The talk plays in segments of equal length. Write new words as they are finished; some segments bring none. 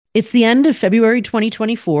It's the end of February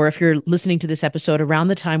 2024, if you're listening to this episode around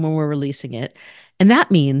the time when we're releasing it. And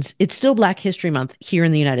that means it's still Black History Month here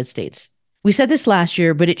in the United States. We said this last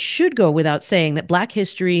year, but it should go without saying that Black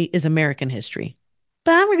history is American history.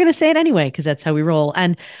 But we're going to say it anyway because that's how we roll.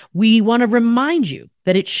 And we want to remind you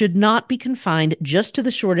that it should not be confined just to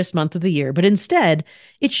the shortest month of the year, but instead,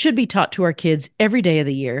 it should be taught to our kids every day of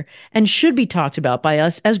the year and should be talked about by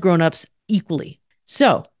us as grown-ups equally.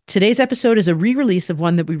 So, today's episode is a re release of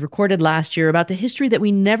one that we recorded last year about the history that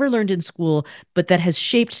we never learned in school, but that has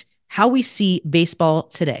shaped how we see baseball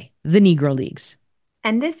today, the Negro Leagues.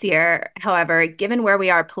 And this year, however, given where we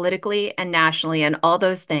are politically and nationally and all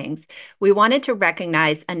those things, we wanted to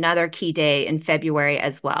recognize another key day in February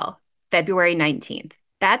as well, February 19th.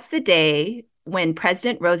 That's the day when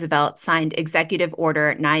President Roosevelt signed Executive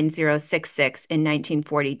Order 9066 in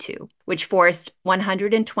 1942, which forced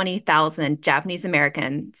 120,000 Japanese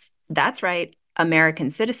Americans, that's right, American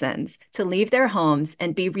citizens, to leave their homes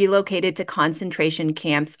and be relocated to concentration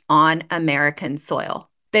camps on American soil.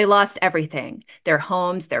 They lost everything, their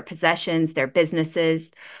homes, their possessions, their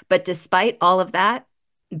businesses. But despite all of that,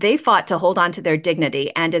 they fought to hold on to their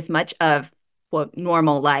dignity and as much of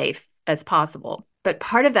normal life as possible. But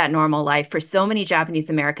part of that normal life for so many Japanese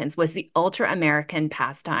Americans was the ultra-American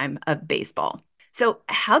pastime of baseball. So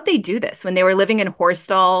how'd they do this when they were living in horse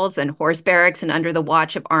stalls and horse barracks and under the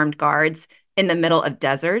watch of armed guards in the middle of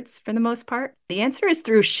deserts for the most part? The answer is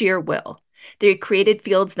through sheer will. They created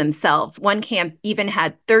fields themselves. One camp even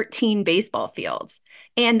had 13 baseball fields,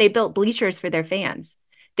 and they built bleachers for their fans.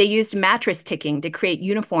 They used mattress ticking to create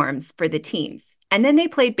uniforms for the teams, and then they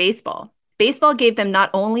played baseball. Baseball gave them not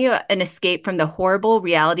only an escape from the horrible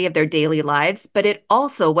reality of their daily lives, but it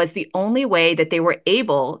also was the only way that they were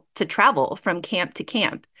able to travel from camp to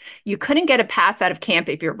camp. You couldn't get a pass out of camp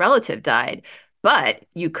if your relative died, but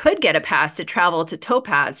you could get a pass to travel to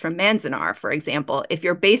Topaz from Manzanar, for example, if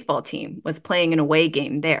your baseball team was playing an away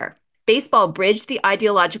game there. Baseball bridged the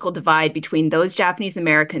ideological divide between those Japanese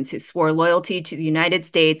Americans who swore loyalty to the United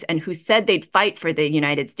States and who said they'd fight for the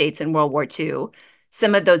United States in World War II.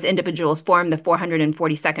 Some of those individuals formed the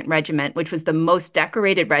 442nd Regiment, which was the most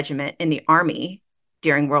decorated regiment in the Army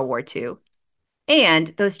during World War II. And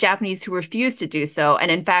those Japanese who refused to do so and,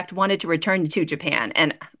 in fact, wanted to return to Japan.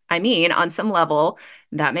 And I mean, on some level,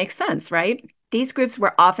 that makes sense, right? These groups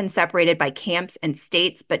were often separated by camps and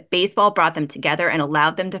states, but baseball brought them together and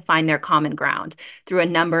allowed them to find their common ground through a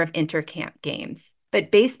number of inter-camp games. But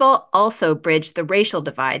baseball also bridged the racial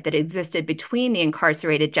divide that existed between the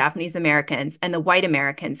incarcerated Japanese Americans and the white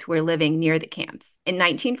Americans who were living near the camps. In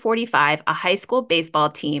 1945, a high school baseball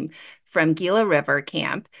team from Gila River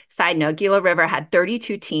Camp, side note, Gila River had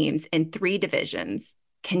 32 teams in 3 divisions.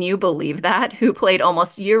 Can you believe that? Who played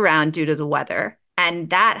almost year-round due to the weather. And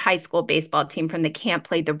that high school baseball team from the camp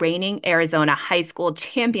played the reigning Arizona high school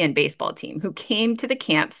champion baseball team, who came to the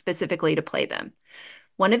camp specifically to play them.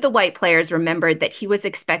 One of the white players remembered that he was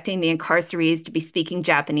expecting the incarcerees to be speaking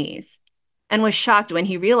Japanese and was shocked when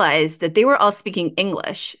he realized that they were all speaking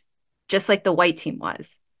English, just like the white team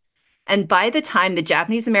was. And by the time the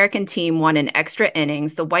Japanese American team won in extra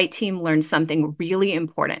innings, the white team learned something really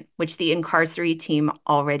important, which the incarceree team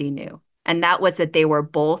already knew. And that was that they were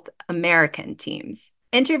both American teams.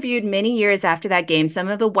 Interviewed many years after that game, some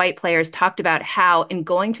of the white players talked about how, in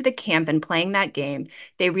going to the camp and playing that game,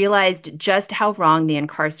 they realized just how wrong the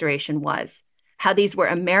incarceration was, how these were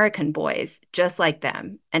American boys just like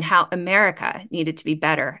them, and how America needed to be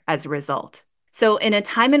better as a result. So in a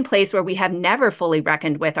time and place where we have never fully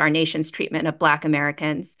reckoned with our nation's treatment of Black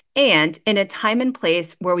Americans, and in a time and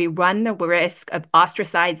place where we run the risk of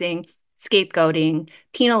ostracizing, scapegoating,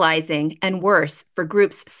 penalizing, and worse for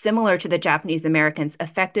groups similar to the Japanese Americans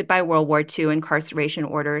affected by World War II incarceration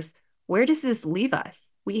orders, where does this leave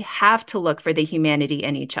us? We have to look for the humanity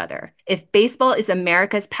in each other. If baseball is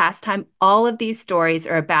America's pastime, all of these stories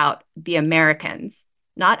are about the Americans,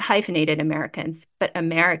 not hyphenated Americans, but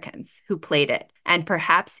Americans who played it, and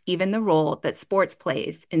perhaps even the role that sports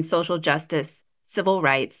plays in social justice, civil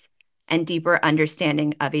rights, and deeper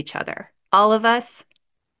understanding of each other. All of us,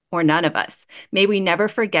 or none of us, may we never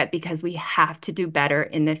forget, because we have to do better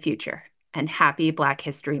in the future. And happy Black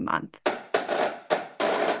History Month.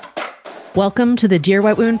 Welcome to the Dear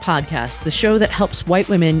White Women podcast, the show that helps white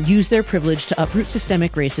women use their privilege to uproot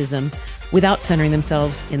systemic racism without centering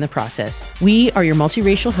themselves in the process. We are your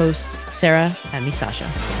multiracial hosts, Sarah and me,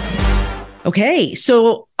 Sasha. Okay,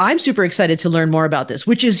 so I'm super excited to learn more about this,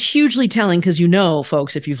 which is hugely telling because you know,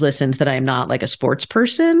 folks, if you've listened, that I am not like a sports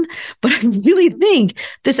person, but I really think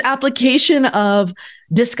this application of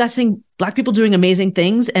discussing Black people doing amazing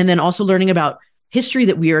things and then also learning about history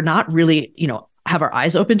that we are not really, have our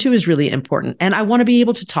eyes open to is really important. And I want to be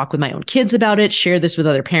able to talk with my own kids about it, share this with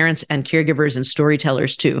other parents and caregivers and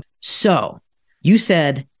storytellers too. So you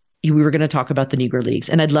said we were going to talk about the Negro Leagues,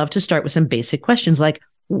 and I'd love to start with some basic questions like,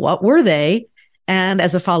 what were they? And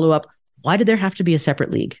as a follow-up, why did there have to be a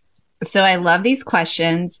separate league? So I love these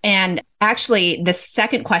questions. And actually, the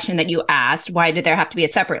second question that you asked, why did there have to be a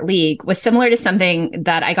separate league, was similar to something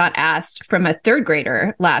that I got asked from a third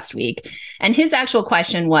grader last week. And his actual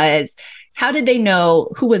question was, how did they know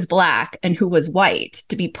who was Black and who was white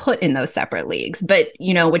to be put in those separate leagues? But,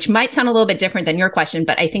 which might sound a little bit different than your question,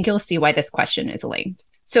 but I think you'll see why this question is linked.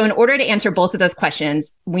 So in order to answer both of those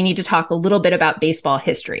questions, we need to talk a little bit about baseball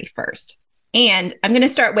history first. And I'm going to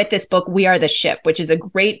start with this book, We Are the Ship, which is a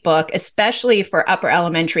great book, especially for upper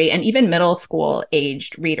elementary and even middle school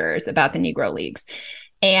aged readers about the Negro Leagues.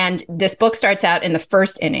 And this book starts out in the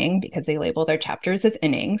first inning, because they label their chapters as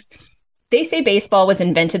innings. They say baseball was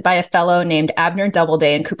invented by a fellow named Abner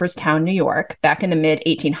Doubleday in Cooperstown, New York, back in the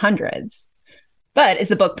mid-1800s. But as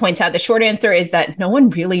the book points out, the short answer is that no one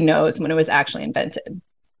really knows when it was actually invented.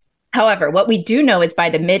 However, what we do know is by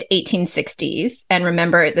the mid-1860s, and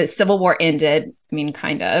remember the Civil War ended,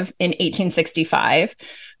 kind of, in 1865,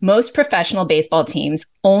 most professional baseball teams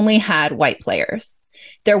only had white players.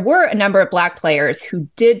 There were a number of Black players who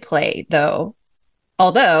did play, though,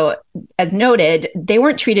 although, as noted, they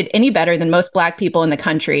weren't treated any better than most Black people in the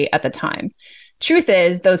country at the time. Truth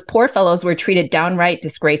is, those poor fellows were treated downright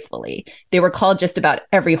disgracefully. They were called just about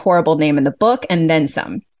every horrible name in the book and then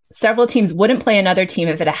some. Several teams wouldn't play another team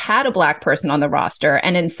if it had a Black person on the roster,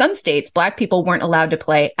 and in some states, Black people weren't allowed to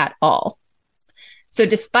play at all. So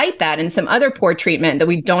despite that and some other poor treatment that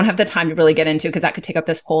we don't have the time to really get into because that could take up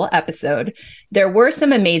this whole episode, there were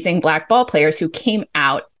some amazing Black ball players who came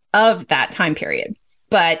out of that time period.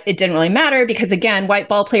 But it didn't really matter because, again, white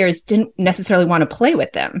ball players didn't necessarily want to play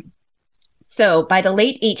with them. So by the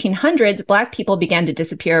late 1800s, Black people began to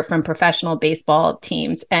disappear from professional baseball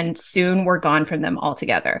teams and soon were gone from them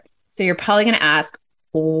altogether. So you're probably going to ask,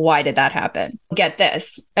 why did that happen? Get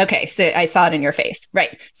this. Okay, so I saw it in your face.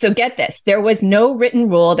 Right. So get this. There was no written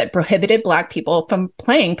rule that prohibited Black people from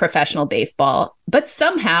playing professional baseball. But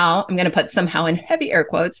somehow, I'm going to put somehow in heavy air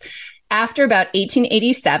quotes, after about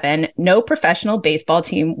 1887, no professional baseball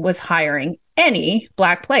team was hiring any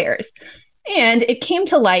Black players. And it came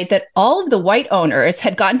to light that all of the white owners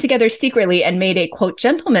had gotten together secretly and made a, quote,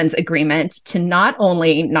 gentleman's agreement to not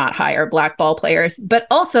only not hire Black ball players, but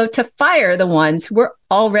also to fire the ones who were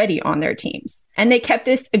already on their teams. And they kept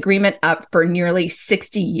this agreement up for nearly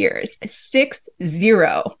 60 years, 60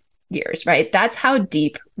 years, right? That's how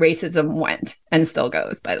deep racism went and still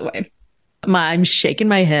goes, by the way. I'm shaking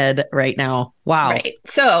my head right now. Wow. Right.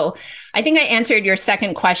 So I think I answered your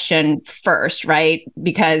second question first, right?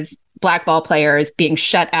 Because Black ball players being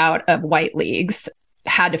shut out of white leagues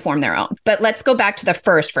had to form their own. But let's go back to the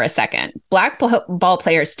first for a second. Black ball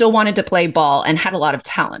players still wanted to play ball and had a lot of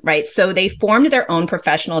talent, right? So they formed their own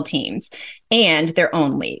professional teams and their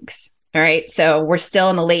own leagues. All right. So we're still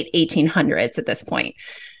in the late 1800s at this point.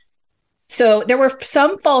 So there were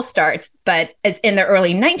some false starts, but as in the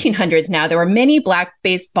early 1900s now, there were many Black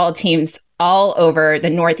baseball teams all over the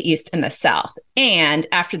Northeast and the South. And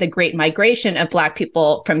after the Great Migration of Black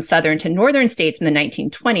people from Southern to Northern states in the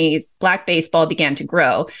 1920s, Black baseball began to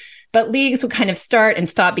grow. But leagues would kind of start and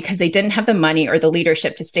stop because they didn't have the money or the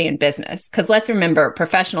leadership to stay in business. Because let's remember,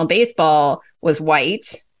 professional baseball was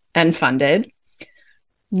white and funded.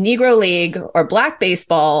 Negro League or Black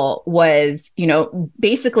baseball was,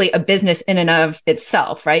 basically a business in and of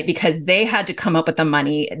itself, right? Because they had to come up with the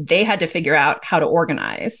money. They had to figure out how to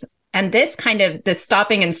organize. And this kind of the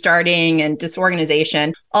stopping and starting and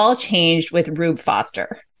disorganization all changed with Rube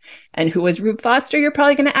Foster. And who was Rube Foster, you're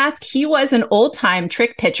probably going to ask? He was an old-time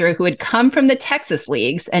trick pitcher who had come from the Texas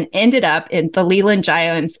leagues and ended up in the Leland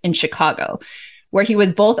Giants in Chicago, where he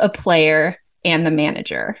was both a player and the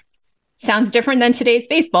manager. Sounds different than today's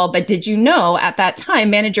baseball, but did you know at that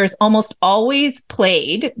time, managers almost always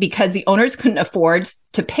played because the owners couldn't afford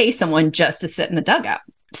to pay someone just to sit in the dugout?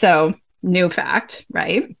 So, new fact,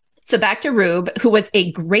 right? So back to Rube, who was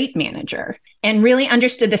a great manager and really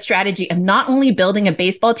understood the strategy of not only building a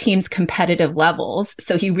baseball team's competitive levels,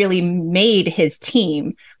 so he really made his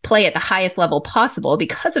team play at the highest level possible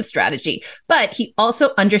because of strategy, but he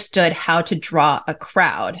also understood how to draw a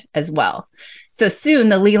crowd as well. So soon,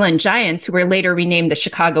 the Leland Giants, who were later renamed the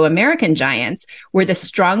Chicago American Giants, were the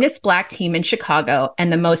strongest Black team in Chicago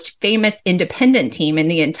and the most famous independent team in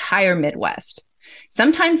the entire Midwest.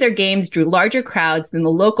 Sometimes their games drew larger crowds than the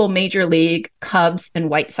local Major League, Cubs, and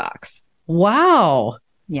White Sox. Wow.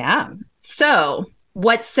 Yeah. So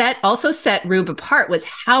What also set Rube apart was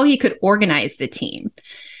how he could organize the team.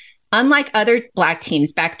 Unlike other Black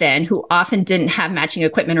teams back then, who often didn't have matching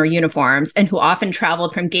equipment or uniforms and who often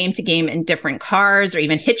traveled from game to game in different cars or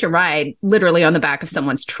even hitch a ride literally on the back of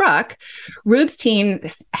someone's truck, Rube's team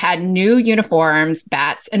had new uniforms,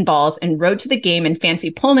 bats, and balls and rode to the game in fancy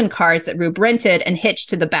Pullman cars that Rube rented and hitched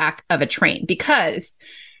to the back of a train. Because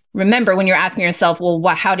remember, when you're asking yourself, well,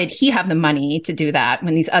 how did he have the money to do that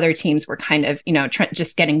when these other teams were kind of,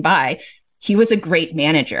 just getting by? He was a great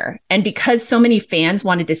manager. And because so many fans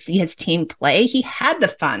wanted to see his team play, he had the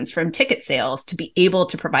funds from ticket sales to be able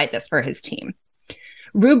to provide this for his team.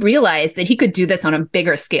 Rube realized that he could do this on a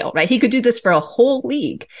bigger scale, right? He could do this for a whole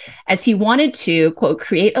league, as he wanted to, quote,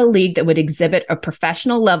 create a league that would exhibit a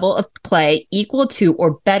professional level of play equal to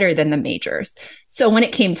or better than the majors. So when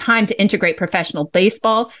it came time to integrate professional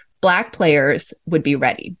baseball, Black players would be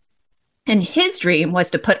ready. And his dream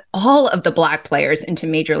was to put all of the Black players into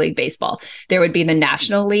Major League Baseball. There would be the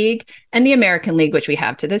National League and the American League, which we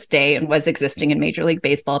have to this day and was existing in Major League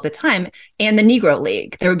Baseball at the time, and the Negro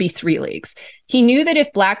League. There would be 3 leagues. He knew that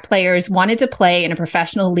if Black players wanted to play in a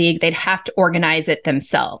professional league, they'd have to organize it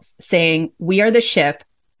themselves, saying, "We are the ship,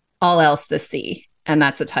 all else the sea." And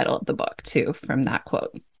that's the title of the book, too, from that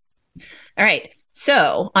quote. All right.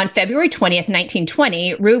 So on February 20th,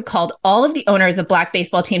 1920, Rube called all of the owners of Black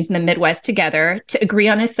baseball teams in the Midwest together to agree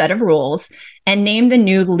on a set of rules and named the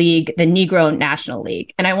new league the Negro National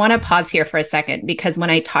League. And I want to pause here for a second, because when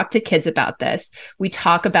I talk to kids about this, we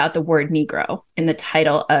talk about the word Negro in the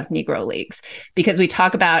title of Negro Leagues, because we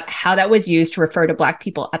talk about how that was used to refer to Black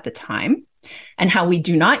people at the time and how we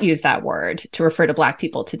do not use that word to refer to Black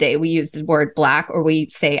people today. We use the word Black, or we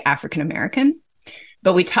say African American.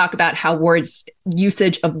 But we talk about how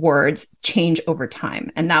usage of words change over time.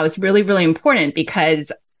 And that was really, really important,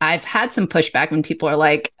 because I've had some pushback when people are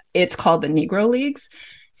like, it's called the Negro Leagues.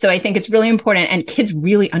 So I think it's really important, and kids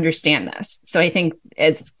really understand this. So I think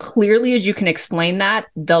as clearly as you can explain that,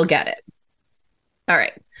 they'll get it. All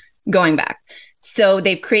right, going back. So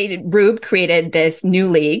Rube created this new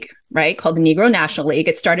league, right, called the Negro National League.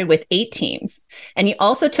 It started with 8 teams. And he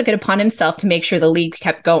also took it upon himself to make sure the league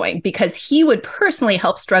kept going, because he would personally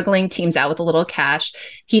help struggling teams out with a little cash.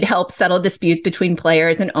 He'd help settle disputes between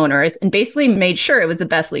players and owners, and basically made sure it was the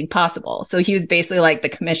best league possible. So he was basically like the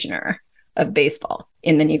commissioner of baseball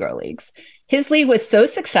in the Negro Leagues. His league was so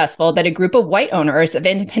successful that a group of white owners of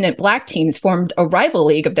independent Black teams formed a rival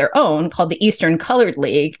league of their own called the Eastern Colored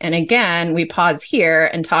League. And again, we pause here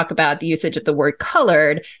and talk about the usage of the word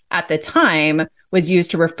colored at the time was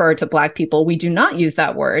used to refer to Black people. We do not use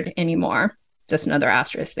that word anymore. Just another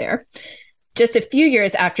asterisk there. Just a few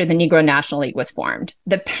years after the Negro National League was formed,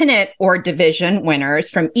 the pennant or division winners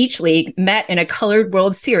from each league met in a Colored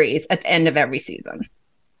World Series at the end of every season.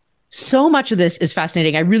 So much of this is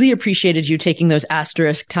fascinating. I really appreciated you taking those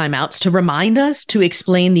asterisk timeouts to remind us, to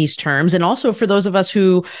explain these terms. And also for those of us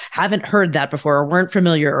who haven't heard that before, or weren't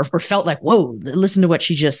familiar, or felt like, whoa, listen to what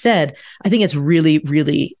she just said. I think it's really,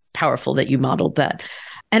 really powerful that you modeled that.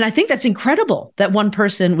 And I think that's incredible that one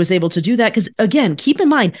person was able to do that. Because again, keep in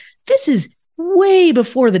mind, this is way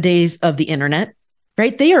before the days of the internet.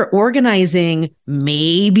 Right? They are organizing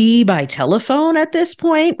maybe by telephone at this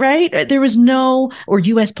point, right? There was or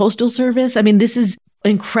U.S. Postal Service. I mean, this is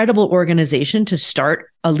incredible organization to start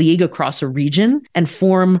a league across a region and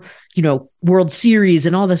form, World Series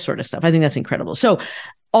and all this sort of stuff. I think that's incredible. So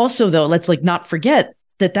also, though, let's not forget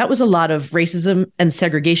that was a lot of racism and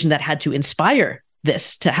segregation that had to inspire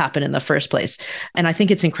this to happen in the first place. And I think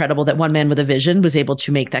it's incredible that one man with a vision was able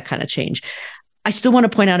to make that kind of change. I still want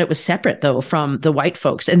to point out it was separate, though, from the white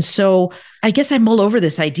folks. And so I guess I mull over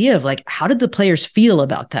this idea of how did the players feel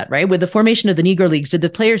about that, right? With the formation of the Negro Leagues, did the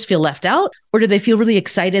players feel left out, or did they feel really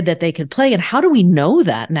excited that they could play? And how do we know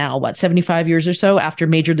that now, 75 years or so after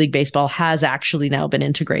Major League Baseball has actually now been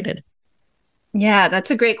integrated? Yeah, that's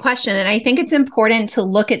a great question. And I think it's important to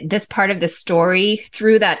look at this part of the story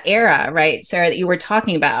through that era, right, Sarah, that you were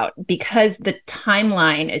talking about, because the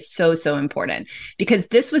timeline is so, so important. Because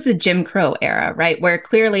this was the Jim Crow era, right, where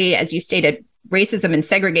clearly, as you stated, racism and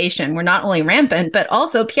segregation were not only rampant, but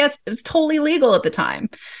also, P.S., it was totally legal at the time.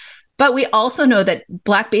 But we also know that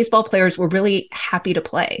Black baseball players were really happy to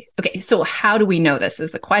play. Okay, so how do we know this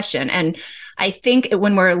is the question. And I think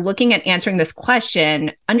when we're looking at answering this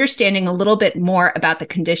question, understanding a little bit more about the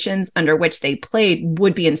conditions under which they played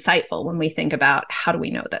would be insightful when we think about how do we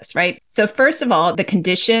know this, right? So first of all, the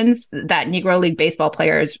conditions that Negro League baseball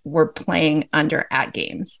players were playing under at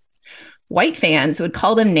games. White fans would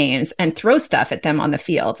call them names and throw stuff at them on the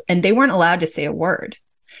field, and they weren't allowed to say a word.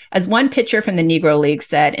 As one pitcher from the Negro League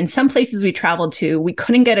said, in some places we traveled to, we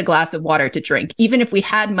couldn't get a glass of water to drink, even if we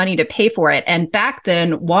had money to pay for it. And back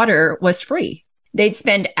then, water was free. They'd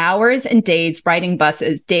spend hours and days riding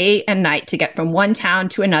buses day and night to get from one town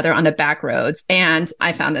to another on the back roads. And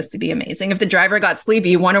I found this to be amazing. If the driver got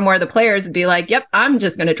sleepy, one or more of the players would be like, yep, I'm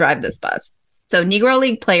just going to drive this bus. So Negro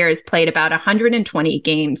League players played about 120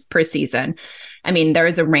 games per season. I mean, there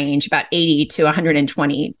is a range, about 80 to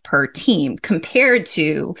 120 per team, compared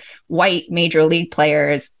to white Major League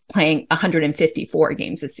players playing 154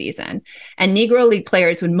 games a season. And Negro League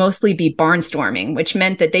players would mostly be barnstorming, which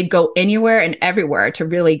meant that they'd go anywhere and everywhere to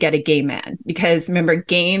really get a game in. Because remember,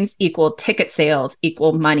 games equal ticket sales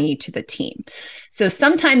equal money to the team. So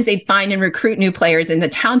sometimes they'd find and recruit new players in the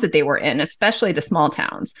towns that they were in, especially the small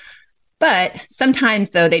towns. But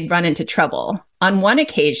sometimes, though, they'd run into trouble. On one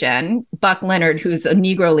occasion, Buck Leonard, who's a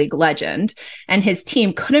Negro League legend, and his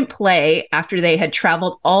team couldn't play after they had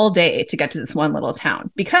traveled all day to get to this one little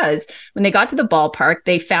town, because when they got to the ballpark,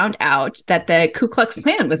 they found out that the Ku Klux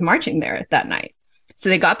Klan was marching there that night. So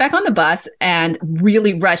they got back on the bus and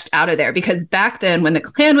really rushed out of there, because back then, when the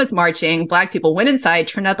Klan was marching, Black people went inside,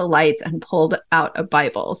 turned out the lights, and pulled out a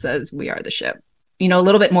Bible, says "We Are the Ship." You know, a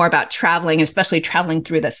little bit more about traveling, especially traveling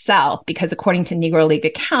through the South, because according to Negro League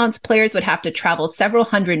accounts, players would have to travel several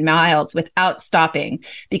hundred miles without stopping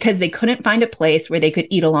because they couldn't find a place where they could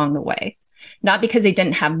eat along the way. Not because they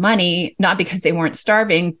didn't have money, not because they weren't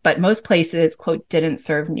starving, but most places, quote, didn't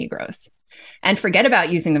serve Negroes. And forget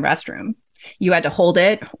about using the restroom. You had to hold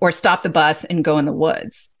it or stop the bus and go in the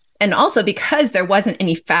woods. And also because there wasn't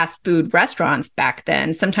any fast food restaurants back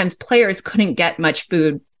then, sometimes players couldn't get much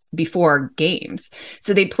food before games.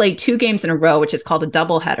 So they'd play 2 games in a row, which is called a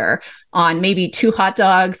doubleheader, on maybe 2 hot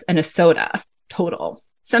dogs and a soda total.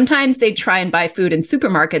 Sometimes they'd try and buy food in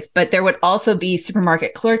supermarkets, but there would also be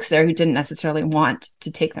supermarket clerks there who didn't necessarily want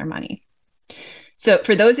to take their money. So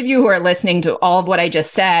for those of you who are listening to all of what I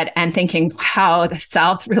just said and thinking, wow, the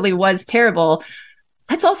South really was terrible,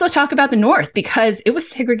 let's also talk about the North, because it was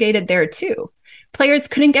segregated there too. Players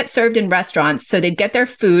couldn't get served in restaurants, so they'd get their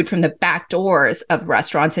food from the back doors of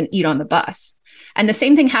restaurants and eat on the bus. And the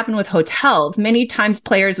same thing happened with hotels. Many times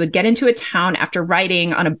players would get into a town after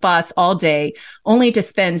riding on a bus all day, only to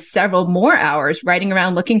spend several more hours riding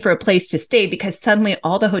around looking for a place to stay, because suddenly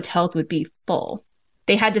all the hotels would be full.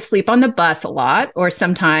 They had to sleep on the bus a lot, or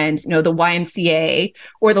sometimes, the YMCA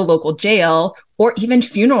or the local jail, or even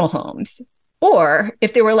funeral homes. Or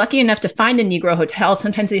if they were lucky enough to find a Negro hotel,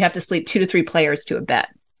 sometimes they'd have to sleep 2 to 3 players to a bed.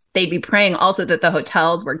 They'd be praying also that the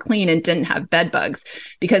hotels were clean and didn't have bed bugs,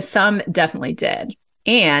 because some definitely did.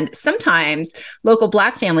 And sometimes local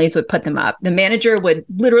Black families would put them up. The manager would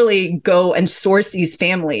literally go and source these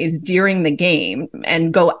families during the game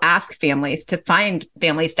and go ask families to find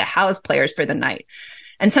families to house players for the night.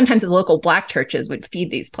 And sometimes the local Black churches would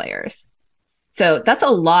feed these players. So that's a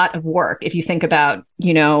lot of work if you think about,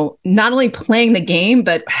 not only playing the game,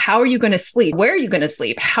 but how are you going to sleep? Where are you going to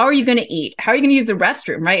sleep? How are you going to eat? How are you going to use the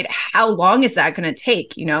restroom, right? How long is that going to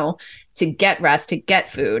take, to get rest, to get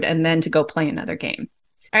food, and then to go play another game?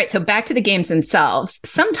 All right, so back to the games themselves.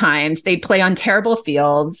 Sometimes they play on terrible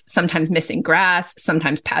fields, sometimes missing grass,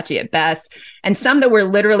 sometimes patchy at best, and some that were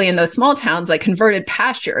literally in those small towns, like converted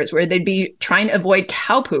pastures, where they'd be trying to avoid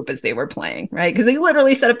cow poop as they were playing, right? Because they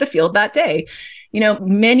literally set up the field that day.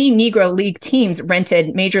 Many Negro League teams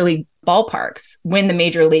rented Major League ballparks when the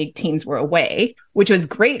Major League teams were away, which was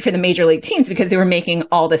great for the Major League teams because they were making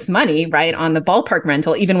all this money, right, on the ballpark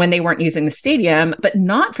rental, even when they weren't using the stadium, but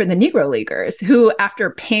not for the Negro Leaguers, who, after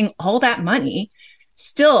paying all that money,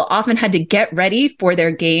 still often had to get ready for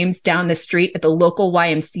their games down the street at the local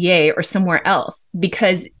YMCA or somewhere else,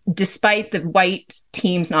 because despite the white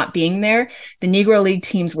teams not being there, the Negro League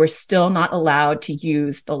teams were still not allowed to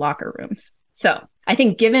use the locker rooms. So I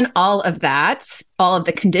think given all of that, all of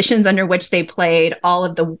the conditions under which they played, all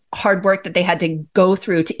of the hard work that they had to go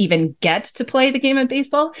through to even get to play the game of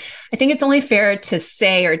baseball, I think it's only fair to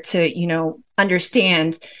say, or to,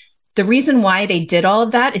 understand, the reason why they did all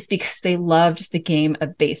of that is because they loved the game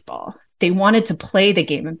of baseball. They wanted to play the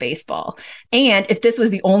game of baseball. And if this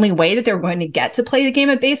was the only way that they were going to get to play the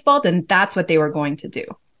game of baseball, then that's what they were going to do.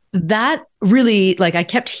 That really, I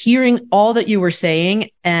kept hearing all that you were saying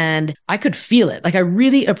and I could feel it. I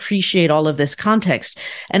really appreciate all of this context.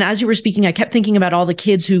 And as you were speaking, I kept thinking about all the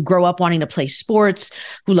kids who grow up wanting to play sports,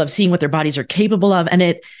 who love seeing what their bodies are capable of.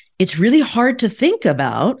 And it's really hard to think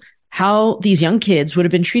about how these young kids would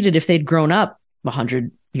have been treated if they'd grown up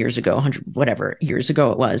 100 years ago, 100 whatever years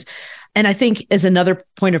ago it was. And I think as another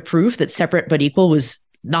point of proof that separate but equal was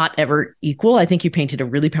not ever equal, I think you painted a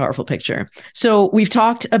really powerful picture. So we've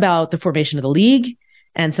talked about the formation of the league.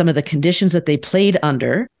 and some of the conditions that they played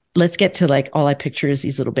under. Let's get to like all I picture is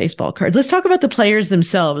these little baseball cards. Let's talk about the players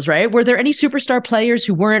themselves, right? Were there any superstar players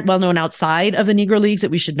who weren't well known outside of the Negro Leagues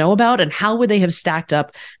that we should know about? And how would they have stacked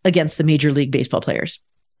up against the Major League Baseball players?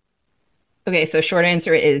 Okay, so short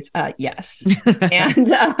answer is yes. And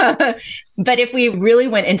but if we really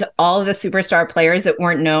went into all of the superstar players that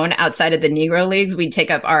weren't known outside of the Negro Leagues, we'd take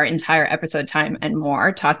up our entire episode time and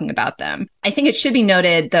more talking about them. I think it should be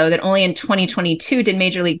noted, though, that only in 2022 did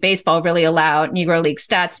Major League Baseball really allow Negro League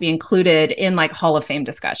stats to be included in like Hall of Fame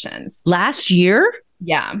discussions. Last year?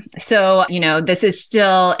 Yeah. So, this is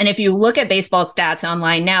still, and if you look at baseball stats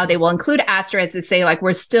online now, they will include asterisks that say like,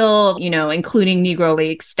 we're still, including Negro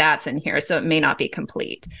League stats in here. So it may not be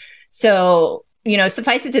complete. So,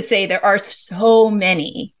 suffice it to say, there are so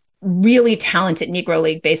many really talented Negro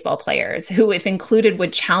League baseball players who, if included,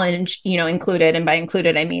 would challenge, included. And by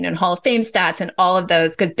included, I mean in Hall of Fame stats and all of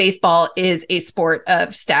those, because baseball is a sport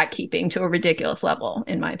of stat keeping to a ridiculous level,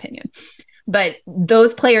 in my opinion. But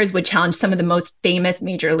those players would challenge some of the most famous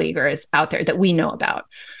major leaguers out there that we know about.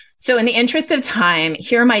 So in the interest of time,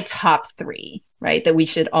 here are my top three, right, that we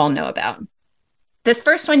should all know about. This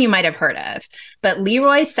first one you might have heard of, but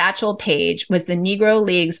Leroy Satchel Paige was the Negro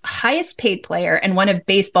League's highest paid player and one of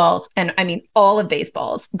baseball's, and I mean all of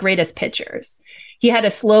baseball's, greatest pitchers. He had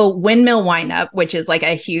a slow windmill windup, which is like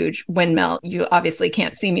a huge windmill. You obviously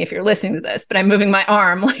can't see me if you're listening to this, but I'm moving my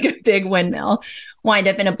arm like a big windmill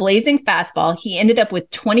windup in a blazing fastball. He ended up with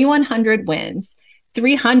 2,100 wins,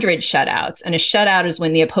 300 shutouts, and a shutout is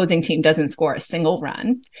when the opposing team doesn't score a single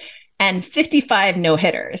run, and 55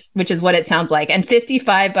 no-hitters, which is what it sounds like. And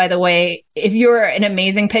 55, by the way, if you're an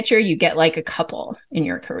amazing pitcher, you get like a couple in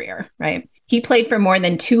your career, right? He played for more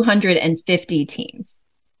than 250 teams.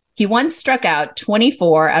 He once struck out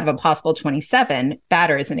 24 out of a possible 27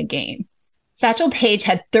 batters in a game. Satchel Paige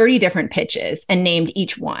had 30 different pitches and named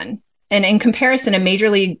each one. And in comparison, a major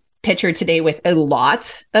league pitcher today with a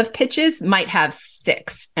lot of pitches might have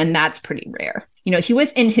 6, and that's pretty rare. He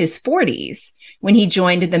was in his 40s when he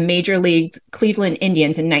joined the Major League Cleveland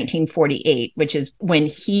Indians in 1948, which is when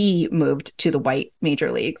he moved to the white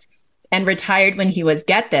major leagues, and retired when he was,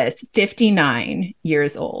 get this, 59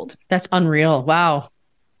 years old. That's unreal. Wow.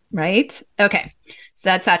 Right? Okay. So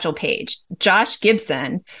that's Satchel Paige. Josh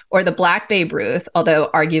Gibson, or the Black Babe Ruth, although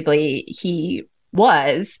arguably he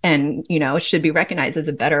was, and, should be recognized as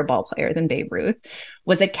a better ball player than Babe Ruth,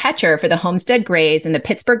 was a catcher for the Homestead Grays and the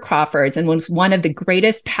Pittsburgh Crawfords and was one of the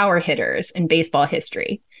greatest power hitters in baseball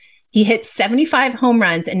history. He hit 75 home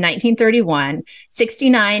runs in 1931,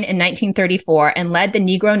 69 in 1934, and led the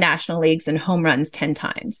Negro National Leagues in home runs 10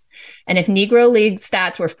 times. And if Negro League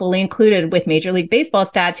stats were fully included with Major League Baseball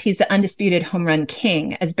stats, he's the undisputed home run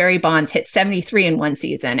king, as Barry Bonds hit 73 in one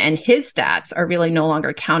season, and his stats are really no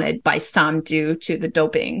longer counted by some due to the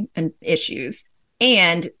doping and issues.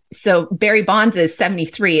 And so Barry Bonds'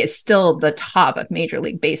 73 is still the top of Major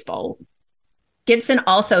League Baseball. Gibson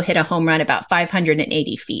also hit a home run about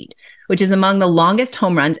 580 feet, which is among the longest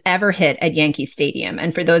home runs ever hit at Yankee Stadium.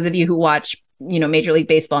 And for those of you who watch, Major League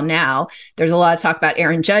Baseball now, there's a lot of talk about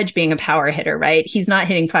Aaron Judge being a power hitter, right? He's not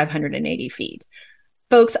hitting 580 feet.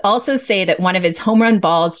 Folks also say that one of his home run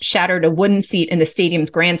balls shattered a wooden seat in the stadium's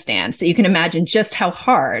grandstand. So you can imagine just how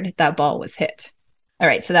hard that ball was hit. All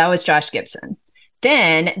right, so that was Josh Gibson.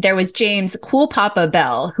 Then there was James Cool Papa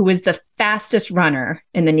Bell, who was the fastest runner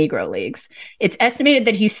in the Negro Leagues. It's estimated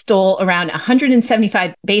that he stole around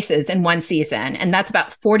 175 bases in one season, and that's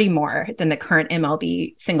about 40 more than the current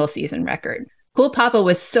MLB single season record. Cool Papa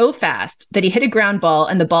was so fast that he hit a ground ball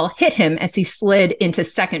and the ball hit him as he slid into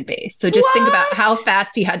second base. So just think about how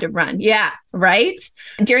fast he had to run. Yeah, right?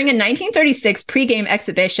 During a 1936 pregame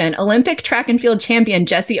exhibition, Olympic track and field champion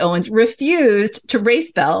Jesse Owens refused to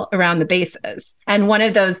race Bell around the bases. And one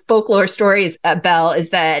of those folklore stories at Bell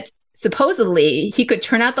is that supposedly he could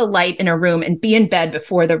turn out the light in a room and be in bed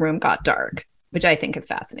before the room got dark, which I think is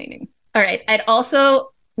fascinating. All right. I'd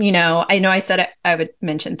also, I know I said I would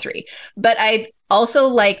mention 3, but I'd also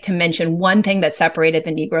like to mention one thing that separated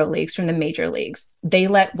the Negro Leagues from the major leagues. They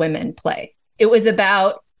let women play. It was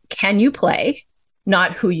about, can you play,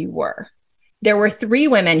 not who you were. There were 3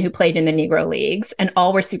 women who played in the Negro Leagues, and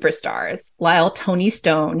all were superstars: Lyle Tony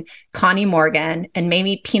Stone, Connie Morgan, and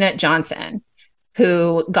Mamie Peanut Johnson,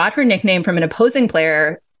 who got her nickname from an opposing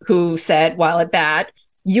player who said, while at bat,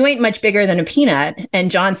 "You ain't much bigger than a peanut." And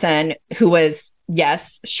Johnson, who was,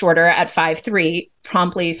 yes, shorter at 5'3",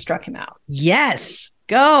 promptly struck him out. Yes,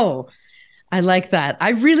 go. I like that. I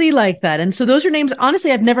really like that. And so those are names,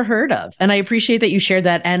 honestly, I've never heard of. And I appreciate that you shared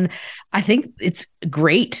that. And I think it's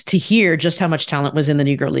great to hear just how much talent was in the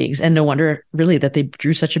Negro Leagues. And no wonder really that they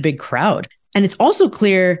drew such a big crowd. And it's also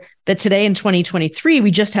clear that today in 2023,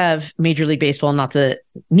 we just have Major League Baseball, not the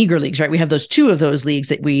Negro Leagues, right? We have those two of those leagues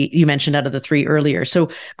that you mentioned out of the three earlier. So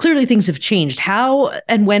clearly things have changed. How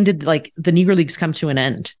and when did like the Negro Leagues come to an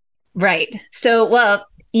end? Right. So, well,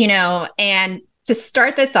 and to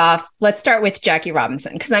start this off, let's start with Jackie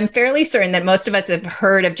Robinson, because I'm fairly certain that most of us have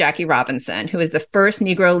heard of Jackie Robinson, who was the first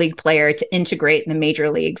Negro League player to integrate in the major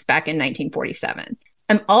leagues back in 1947.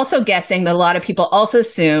 I'm also guessing that a lot of people also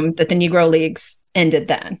assume that the Negro Leagues ended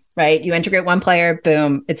then, right? You integrate one player,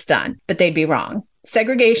 boom, it's done. But they'd be wrong.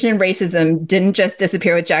 Segregation and racism didn't just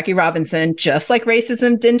disappear with Jackie Robinson, just like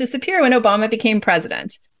racism didn't disappear when Obama became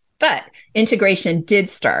president. But integration did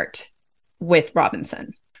start with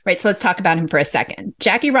Robinson. Right, so let's talk about him for a second.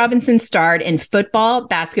 Jackie Robinson starred in football,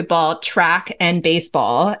 basketball, track, and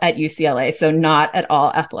baseball at UCLA, so not at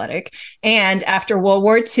all athletic. And after World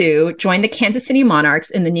War II, joined the Kansas City Monarchs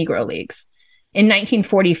in the Negro Leagues. In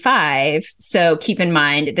 1945, so keep in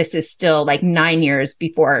mind, this is still like 7 years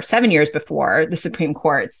before the Supreme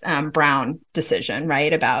Court's Brown decision,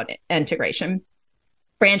 right, about integration.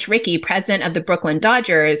 Branch Rickey, president of the Brooklyn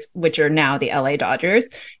Dodgers, which are now the LA Dodgers,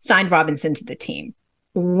 signed Robinson to the team.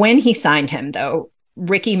 When he signed him, though,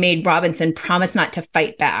 Rickey made Robinson promise not to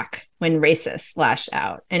fight back when racists lashed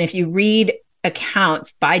out. And if you read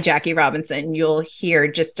accounts by Jackie Robinson, you'll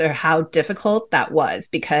hear just how difficult that was,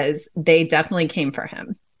 because they definitely came for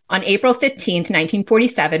him. On April 15th,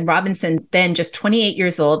 1947, Robinson, then just 28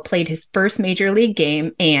 years old, played his first major league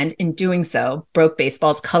game and, in doing so, broke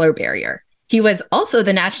baseball's color barrier. He was also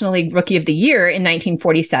the National League Rookie of the Year in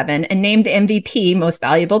 1947 and named the MVP Most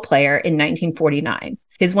Valuable Player in 1949.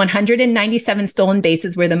 His 197 stolen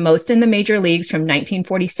bases were the most in the major leagues from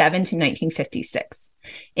 1947 to 1956.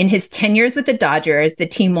 In his 10 years with the Dodgers, the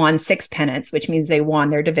team won 6 pennants, which means they won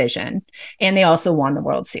their division, and they also won the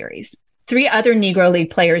World Series. 3 other Negro League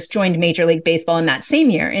players joined Major League Baseball in that same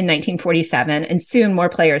year in 1947, and soon more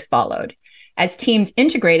players followed. As teams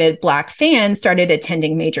integrated, Black fans started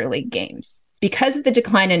attending Major League games. Because of the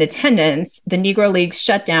decline in attendance, the Negro Leagues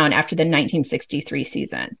shut down after the 1963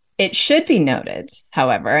 season. It should be noted,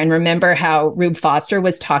 however, and remember how Rube Foster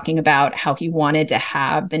was talking about how he wanted to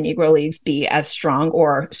have the Negro Leagues be as strong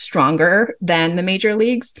or stronger than the Major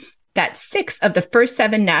Leagues, that 6 of the first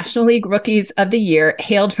 7 National League Rookies of the Year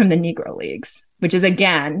hailed from the Negro Leagues, which is,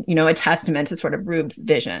 again, a testament to sort of Rube's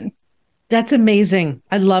vision. That's amazing.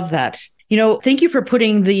 I love that. Thank you for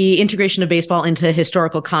putting the integration of baseball into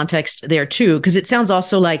historical context there, too, because it sounds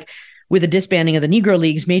also like with the disbanding of the Negro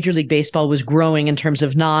Leagues, Major League Baseball was growing in terms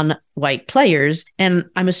of non-white players, and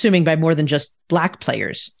I'm assuming by more than just Black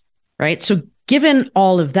players, right? So given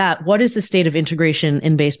all of that, what is the state of integration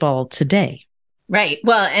in baseball today? Right.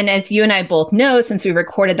 Well, and as you and I both know, since we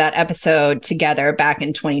recorded that episode together back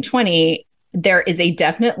in 2020, there is a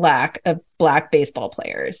definite lack of Black baseball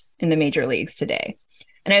players in the major leagues today.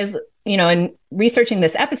 And I was in researching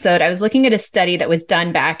this episode, I was looking at a study that was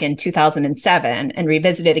done back in 2007 and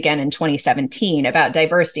revisited again in 2017 about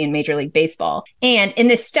diversity in Major League Baseball. And in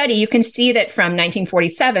this study, you can see that from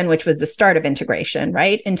 1947, which was the start of integration,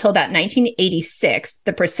 right, until about 1986,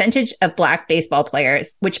 the percentage of Black baseball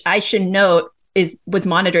players, which I should note was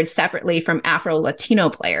monitored separately from Afro-Latino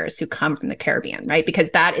players who come from the Caribbean, right, because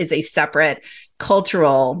that is a separate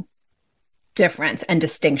cultural difference and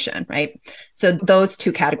distinction, right? So those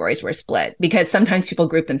two categories were split because sometimes people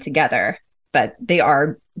group them together, but they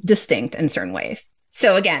are distinct in certain ways.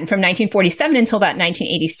 So again, from 1947 until about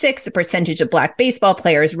 1986, the percentage of Black baseball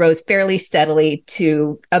players rose fairly steadily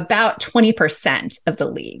to about 20% of the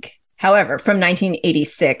league. However, from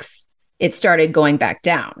 1986, it started going back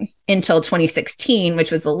down until 2016,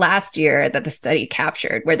 which was the last year that the study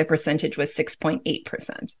captured, where the percentage was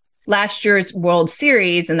 6.8%. Last year's World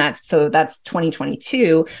Series, and that's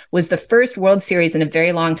 2022, was the first World Series in a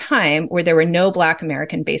very long time where there were no Black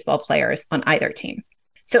American baseball players on either team.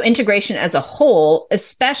 So integration as a whole,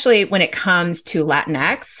 especially when it comes to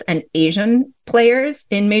Latinx and Asian players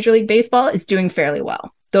in Major League Baseball, is doing fairly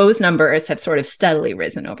well. Those numbers have sort of steadily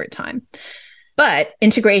risen over time. But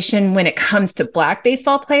integration when it comes to Black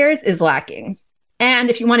baseball players is lacking.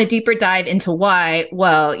 And if you want a deeper dive into why,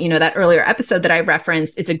 well, that earlier episode that I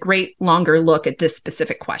referenced is a great longer look at this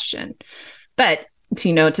specific question. But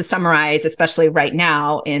to summarize, especially right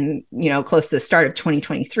now in, close to the start of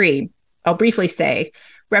 2023, I'll briefly say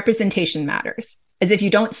representation matters. As if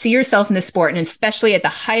you don't see yourself in the sport, and especially at the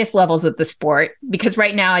highest levels of the sport, because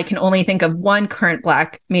right now I can only think of one current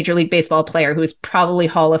Black Major League Baseball player who is probably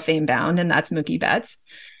Hall of Fame bound, and that's Mookie Betts,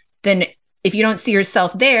 then if you don't see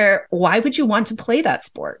yourself there, why would you want to play that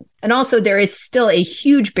sport? And also, there is still a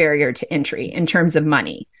huge barrier to entry in terms of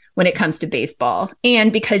money. when it comes to baseball.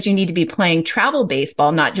 And because you need to be playing travel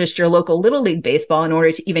baseball, not just your local Little League baseball, in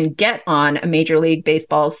order to even get on a Major League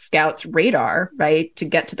Baseball scout's radar, right? To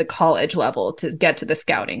get to the college level, to get to the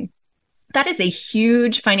scouting. That is a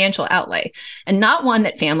huge financial outlay, and not one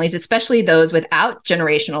that families, especially those without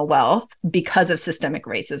generational wealth because of systemic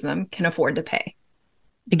racism, can afford to pay.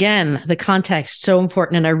 Again, the context so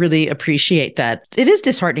important, and I really appreciate that. It is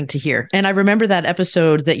disheartening to hear. And I remember that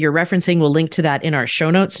episode that you're referencing. We'll link to that in our show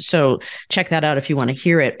notes. So check that out if you want to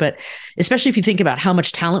hear it. But especially if you think about how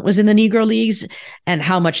much talent was in the Negro Leagues and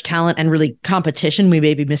how much talent and really competition we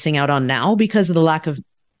may be missing out on now because of the lack of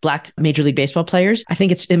Black Major League Baseball players, I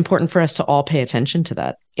think it's important for us to all pay attention to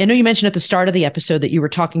that. I know you mentioned at the start of the episode that you were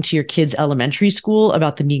talking to your kids' elementary school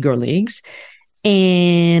about the Negro Leagues.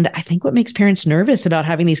 And I think what makes parents nervous about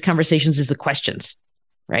having these conversations is the questions,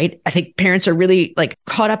 right? I think parents are really like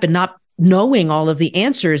caught up in not knowing all of the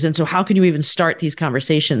answers. And so how can you even start these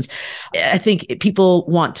conversations? I think people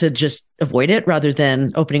want to just avoid it rather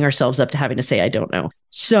than opening ourselves up to having to say, I don't know.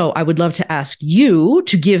 So I would love to ask you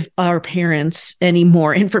to give our parents any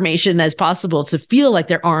more information as possible to feel like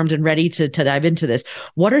they're armed and ready to dive into this.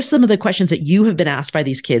 What are some of the questions that you have been asked by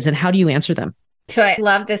these kids, and how do you answer them? So I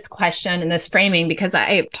love this question and this framing because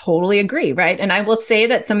I totally agree, right? And I will say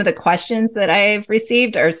that some of the questions that I've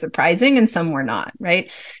received are surprising and some were not,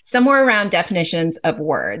 right? Some were around definitions of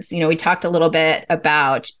words. We talked a little bit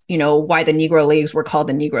about, why the Negro Leagues were called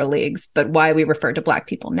the Negro Leagues, but why we refer to Black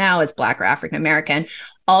people now as Black or African American.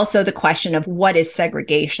 Also, the question of what is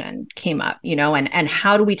segregation came up, and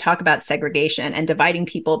how do we talk about segregation and dividing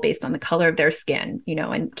people based on the color of their skin,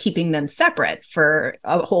 and keeping them separate for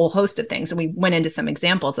a whole host of things. And we went into some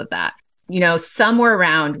examples of that. Some were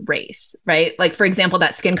around race, right? Like, for example,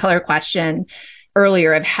 that skin color question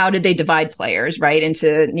earlier of how did they divide players, right,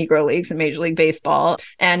 into Negro Leagues and Major League Baseball.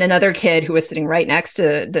 And another kid who was sitting right next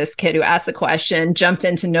to this kid who asked the question jumped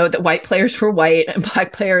in to note that white players were white and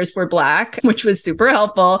Black players were Black, which was super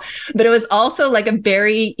helpful. But it was also like a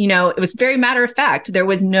very, it was very matter of fact. There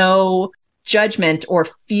was no judgment or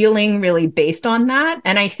feeling really based on that.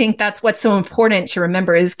 And I think that's what's so important to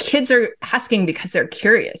remember is kids are asking because they're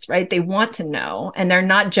curious, right? They want to know, and they're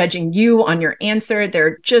not judging you on your answer.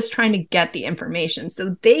 They're just trying to get the information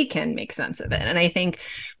so they can make sense of it. And I think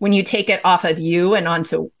when you take it off of you and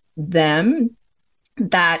onto them,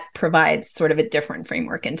 that provides sort of a different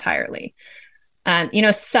framework entirely.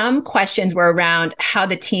 Some questions were around how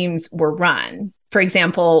the teams were run. For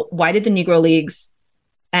example, why did the Negro Leagues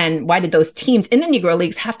and why did those teams in the Negro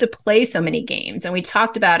Leagues have to play so many games? And we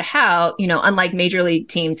talked about how, unlike Major League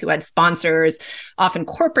teams who had sponsors, often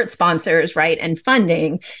corporate sponsors, right, and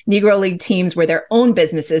funding, Negro League teams were their own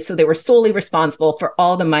businesses. So they were solely responsible for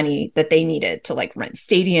all the money that they needed to rent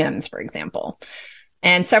stadiums, for example.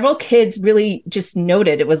 And several kids really just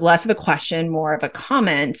noted, it was less of a question, more of a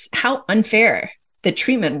comment, how unfair the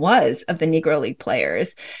treatment was of the Negro League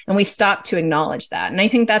players. And we stopped to acknowledge that. And I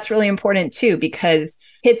think that's really important too, because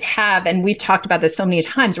kids have, and we've talked about this so many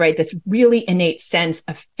times, right, this really innate sense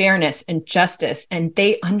of fairness and justice. And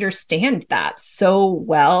they understand that so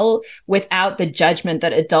well without the judgment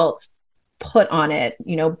that adults put on it,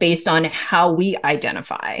 based on how we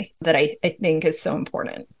identify, that I think is so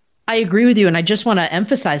important. I agree with you. And I just want to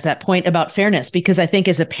emphasize that point about fairness, because I think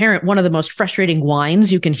as a parent, one of the most frustrating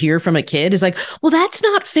whines you can hear from a kid is like, well, that's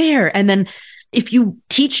not fair. And then if you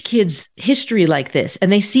teach kids history like this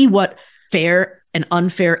and they see what fair and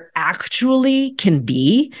unfair actually can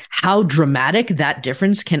be, how dramatic that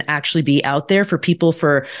difference can actually be out there for people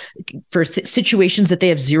for situations that they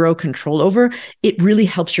have zero control over, it really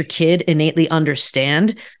helps your kid innately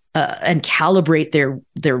understand and calibrate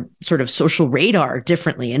their sort of social radar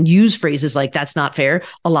differently and use phrases like that's not fair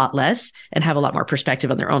a lot less and have a lot more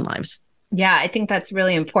perspective on their own lives. Yeah, I think that's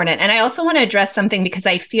really important. And I also want to address something because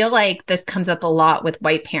I feel like this comes up a lot with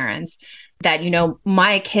white parents that,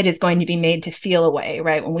 my kid is going to be made to feel a way,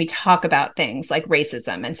 right? When we talk about things like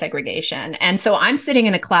racism and segregation. And so I'm sitting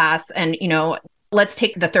in a class and, let's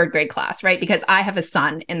take the third grade class, right? Because I have a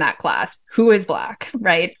son in that class who is Black,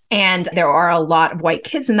 right? And there are a lot of white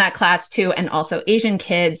kids in that class too, and also Asian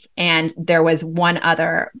kids. And there was one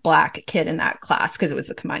other Black kid in that class because it was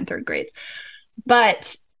the combined third grades.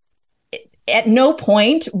 But at no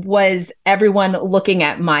point was everyone looking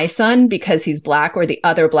at my son because he's Black or the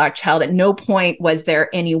other Black child. At no point was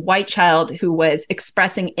there any white child who was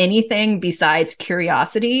expressing anything besides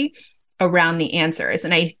curiosity around the answers.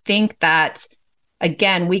 And I think that,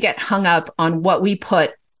 again, we get hung up on what we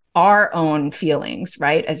put our own feelings,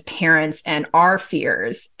 right, as parents and our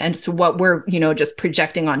fears. And so what we're, just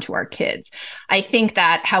projecting onto our kids. I think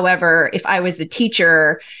that, however, if I was the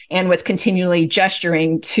teacher and was continually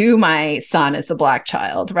gesturing to my son as the Black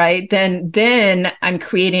child, right, then I'm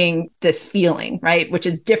creating this feeling, right, which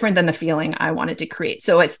is different than the feeling I wanted to create.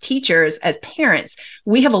 So as teachers, as parents,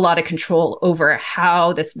 we have a lot of control over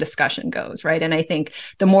how this discussion goes, right? And I think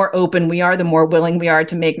the more open we are, the more willing we are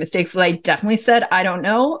to make mistakes. So I definitely said, I don't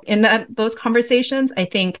know, in those conversations. I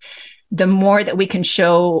think the more that we can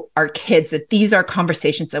show our kids that these are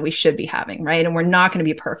conversations that we should be having, right? And we're not going to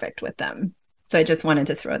be perfect with them. So I just wanted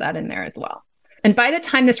to throw that in there as well. And by the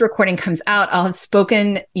time this recording comes out, I'll have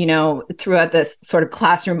spoken, throughout this sort of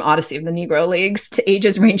classroom odyssey of the Negro Leagues to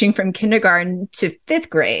ages ranging from kindergarten to fifth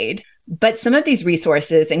grade. But some of these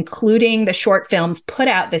resources, including the short films put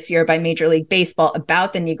out this year by Major League Baseball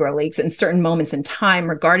about the Negro Leagues and certain moments in time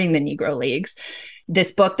regarding the Negro Leagues,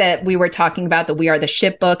 this book that we were talking about, the We Are the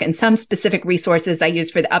Ship book, and some specific resources I use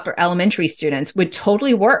for the upper elementary students would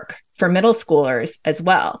totally work for middle schoolers as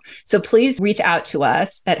well. So please reach out to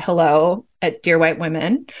us at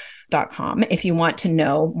hello@dearwhitewomen.com if you want to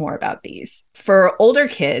know more about these. For older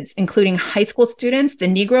kids, including high school students, the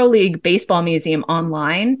Negro League Baseball Museum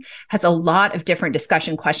online has a lot of different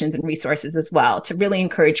discussion questions and resources as well to really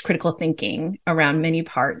encourage critical thinking around many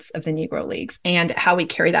parts of the Negro Leagues and how we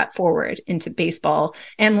carry that forward into baseball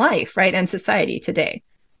and life, right, and society today.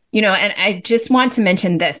 And I just want to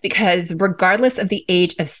mention this because regardless of the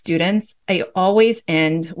age of students, I always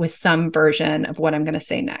end with some version of what I'm going to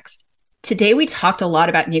say next. Today, we talked a lot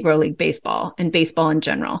about Negro League baseball and baseball in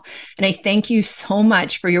general. And I thank you so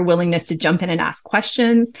much for your willingness to jump in and ask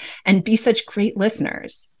questions and be such great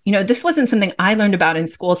listeners. This wasn't something I learned about in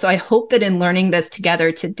school. So I hope that in learning this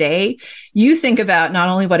together today, you think about not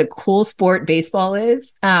only what a cool sport baseball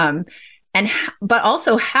is, but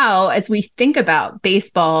also how, as we think about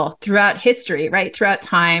baseball throughout history, right, throughout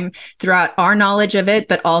time, throughout our knowledge of it,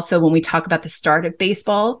 but also when we talk about the start of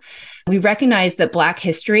baseball, we recognize that Black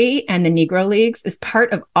history and the Negro Leagues is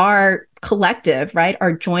part of our collective, right,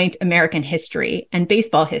 our joint American history and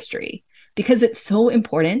baseball history, because it's so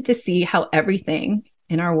important to see how everything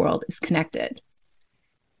in our world is connected.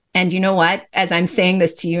 And you know what? As I'm saying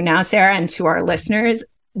this to you now, Sarah, and to our listeners,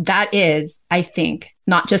 that is, I think,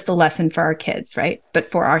 not just a lesson for our kids, right, but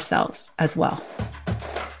for ourselves as well.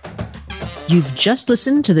 You've just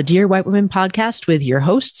listened to the Dear White Women podcast with your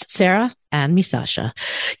hosts, Sarah and me, Sasha.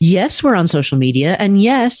 Yes, we're on social media. And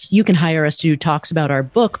yes, you can hire us to do talks about our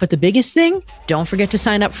book. But the biggest thing, don't forget to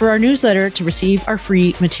sign up for our newsletter to receive our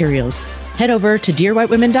free materials. Head over to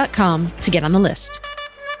dearwhitewomen.com to get on the list.